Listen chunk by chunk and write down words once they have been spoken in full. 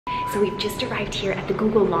So we've just arrived here at the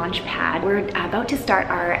Google Launchpad. We're about to start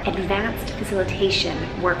our advanced facilitation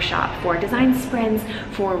workshop for design sprints,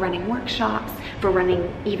 for running workshops, for running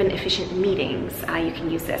even efficient meetings. You can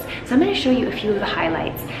use this. So I'm going to show you a few of the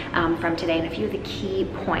highlights from today and a few of the key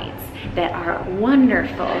points that our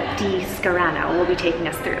wonderful Dee Scarano will be taking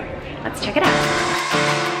us through. Let's check it out.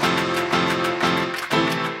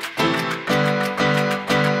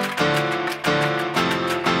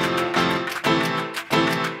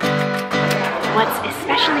 What's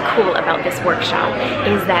especially cool about this workshop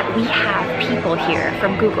is that we have people here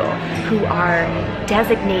from Google who are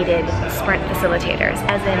designated sprint facilitators,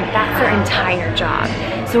 as in that's their entire job.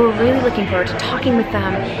 So we're really looking forward to talking with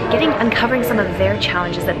them, uncovering some of their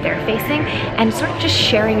challenges that they're facing, and sort of just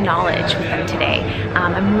sharing knowledge with them today.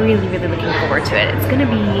 I'm really looking forward to it. It's going to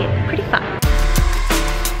be pretty fun.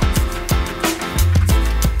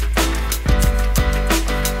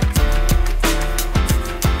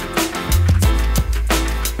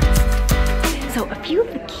 So a few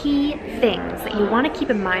of the key things that you want to keep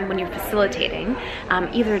in mind when you're facilitating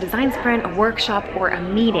either a design sprint, a workshop, or a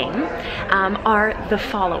meeting are the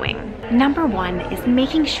following. Number one is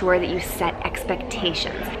making sure that you set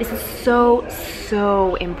expectations. This is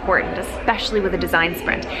so important, especially with a design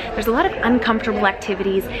sprint. There's a lot of uncomfortable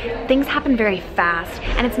activities, things happen very fast,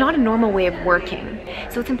 and it's not a normal way of working.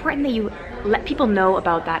 So it's important that you let people know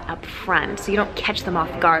about that up front so you don't catch them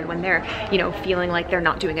off guard when they're, feeling like they're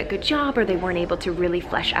not doing a good job or they weren't able to really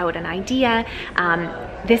flesh out an idea.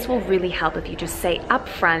 This will really help if you just say up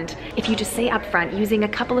front, using a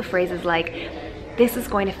couple of phrases like, this is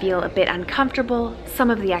going to feel a bit uncomfortable, some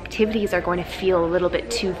of the activities are going to feel a little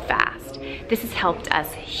bit too fast. This has helped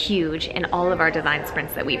us huge in all of our design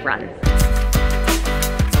sprints that we've run.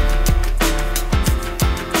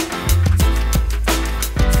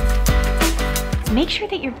 Make sure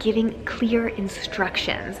that you're giving clear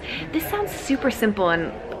instructions. This sounds super simple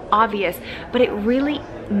and obvious, but it really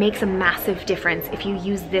makes a massive difference if you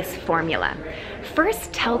use this formula.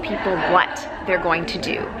 First, tell people what they're going to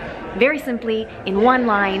do. Very simply, in one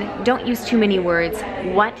line, don't use too many words,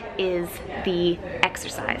 what is the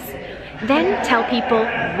exercise? Then tell people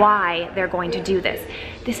why they're going to do this.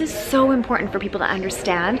 This is so important for people to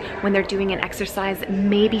understand when they're doing an exercise that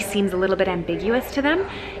maybe seems a little bit ambiguous to them.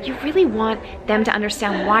 You really want them to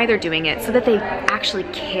understand why they're doing it so that they actually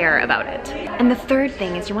care about it. And the third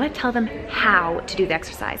thing is you want to tell them how to do the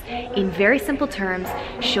exercise. In very simple terms,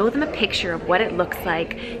 show them a picture of what it looks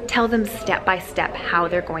like, tell them step by step how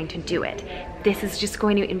they're going to do it. This is just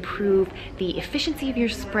going to improve the efficiency of your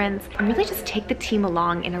sprints and really just take the team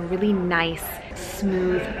along in a really nice,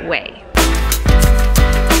 smooth way.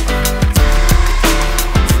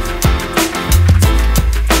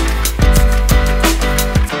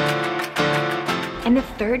 And the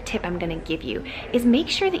third tip I'm going to give you is make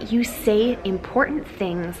sure that you say important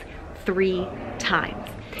things 3 times.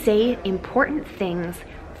 Say important things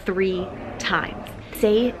 3 times.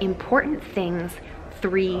 Say important things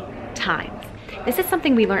 3 times. This is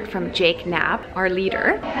something we learned from Jake Knapp, our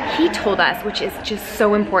leader. He told us, which is just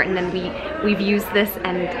so important, and we've used this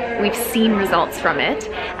and we've seen results from it,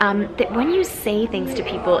 that when you say things to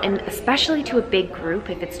people, and especially to a big group,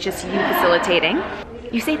 if it's just you facilitating,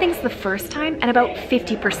 you say things the first time and about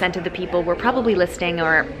 50% of the people were probably listening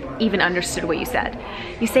or even understood what you said.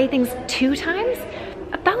 You say things 2 times,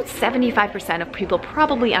 about 75% of people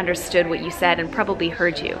probably understood what you said and probably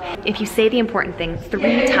heard you. If you say the important thing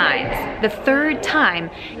 3 times, the third time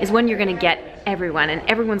is when you're going to get everyone and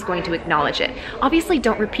everyone's going to acknowledge it. Obviously,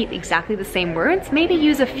 don't repeat exactly the same words. Maybe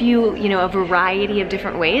use a few, a variety of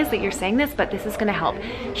different ways that you're saying this, but this is going to help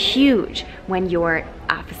huge when you're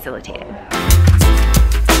facilitating.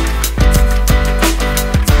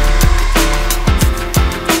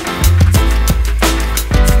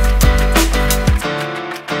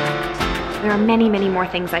 There are many more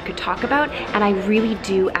things I could talk about, and I really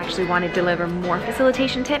do actually want to deliver more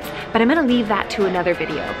facilitation tips, but I'm going to leave that to another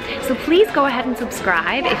video. So please go ahead and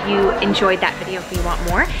subscribe if you enjoyed that video, if you want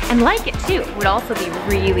more, and like it too. It would also be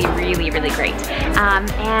really great.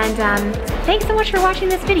 Thanks so much for watching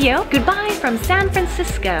this video. Goodbye from San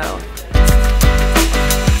Francisco.